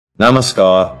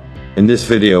Namaskar. In this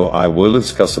video I will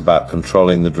discuss about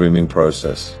controlling the dreaming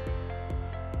process.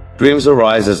 Dreams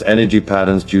arise as energy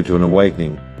patterns due to an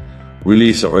awakening,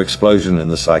 release or explosion in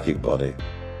the psychic body.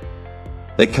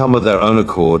 They come of their own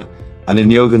accord, and in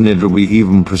Yoga Nidra we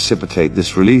even precipitate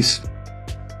this release.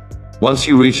 Once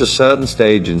you reach a certain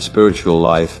stage in spiritual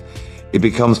life, it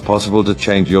becomes possible to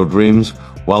change your dreams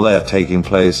while they are taking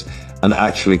place and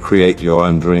actually create your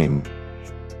own dream.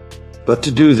 But to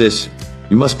do this,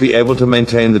 you must be able to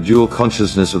maintain the dual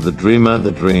consciousness of the dreamer,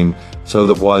 the dream, so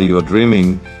that while you are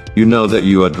dreaming, you know that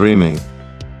you are dreaming.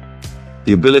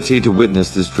 The ability to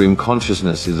witness this dream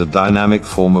consciousness is a dynamic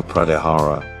form of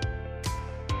pratyahara.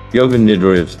 Yoga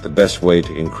Nidra is the best way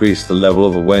to increase the level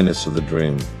of awareness of the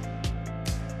dream.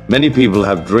 Many people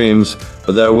have dreams,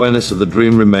 but their awareness of the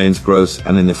dream remains gross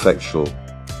and ineffectual.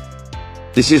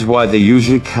 This is why they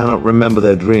usually cannot remember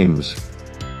their dreams.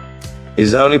 It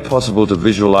is only possible to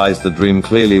visualize the dream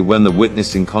clearly when the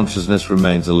witnessing consciousness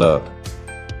remains alert.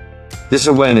 This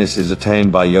awareness is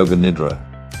attained by Yoga Nidra.